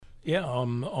Yeah.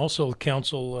 Also,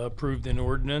 council approved an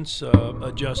ordinance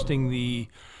adjusting the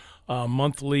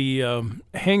monthly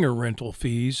hangar rental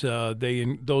fees.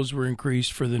 Those were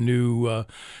increased for the new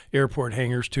airport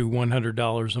hangars to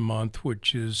 $100 a month,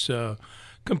 which is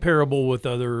comparable with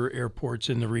other airports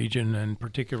in the region, and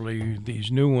particularly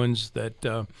these new ones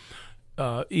that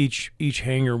each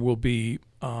hangar will be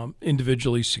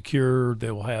individually secure.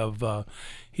 They will have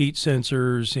heat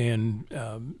sensors and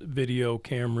video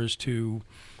cameras to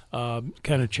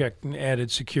kind of check and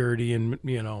added security, and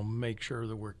make sure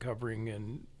that we're covering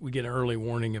and we get an early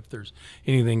warning if there's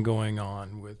anything going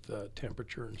on with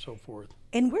temperature and so forth.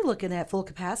 And we're looking at full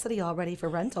capacity already for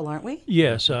rental, aren't we?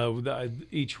 Yes,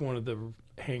 each one of the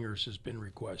hangars has been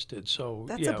requested. So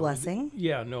That's a blessing.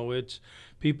 Yeah, no, it's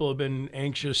people have been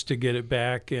anxious to get it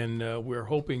back, and we're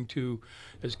hoping to,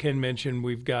 as Ken mentioned,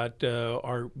 we've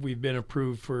been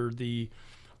approved for the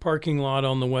parking lot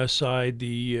on the west side,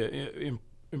 the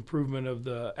improvement of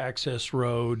the access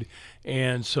road,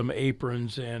 and some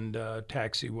aprons and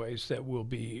taxiways that will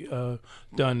be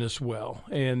done as well.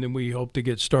 And then we hope to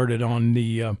get started on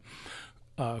the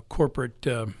corporate,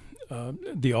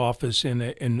 the office in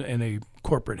a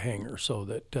corporate hangar, so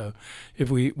that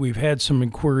if we've had some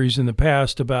inquiries in the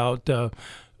past about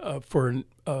for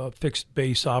a fixed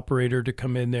base operator to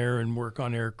come in there and work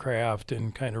on aircraft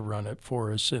and kind of run it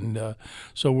for us. And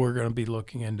so we're going to be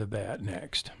looking into that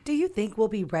next. Do you think we'll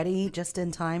be ready just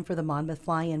in time for the Monmouth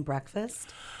Fly-In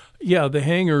breakfast? Yeah, the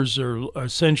hangars are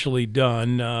essentially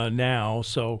done now,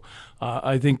 so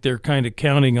I think they're kind of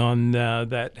counting on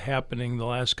that happening. The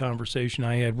last conversation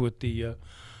I had with the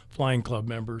Flying Club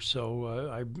members,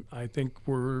 so I think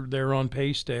they're on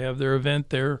pace to have their event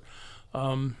there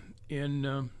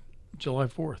in July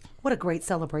 4th. What a great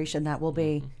celebration that will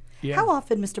be. Yeah. How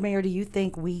often, Mr. Mayor, do you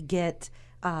think we get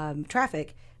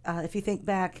traffic, if you think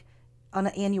back on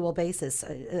an annual basis,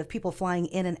 of people flying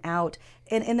in and out?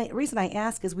 And the reason I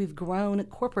ask is we've grown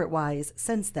corporate-wise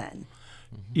since then.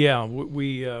 Yeah,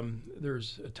 we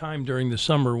there's a time during the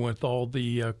summer with all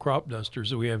the crop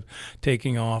dusters that we have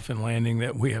taking off and landing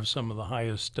that we have some of the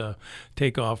highest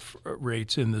takeoff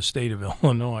rates in the state of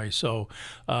Illinois. So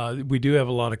we do have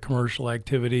a lot of commercial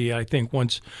activity. I think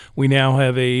once we now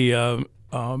have a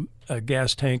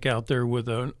gas tank out there with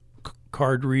a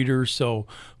card reader, so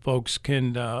folks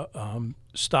can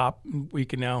stop. We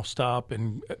can now stop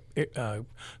and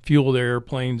fuel their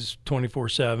airplanes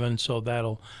 24/7. So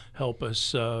that'll help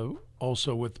us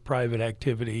also with private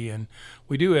activity. And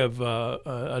we do have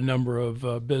a number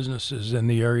of businesses in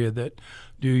the area that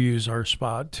do use our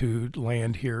spot to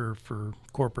land here for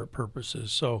corporate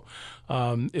purposes. So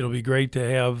it'll be great to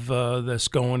have this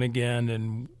going again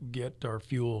and get our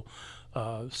fuel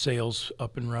sales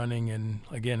up and running, and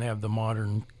again have the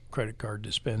modern credit card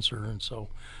dispenser, and so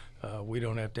we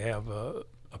don't have to have a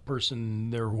person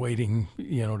there waiting,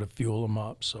 to fuel them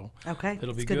up. So Okay,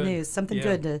 it'll be it's good news. Something Yeah.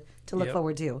 good to look Yep.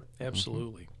 forward to.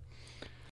 Absolutely.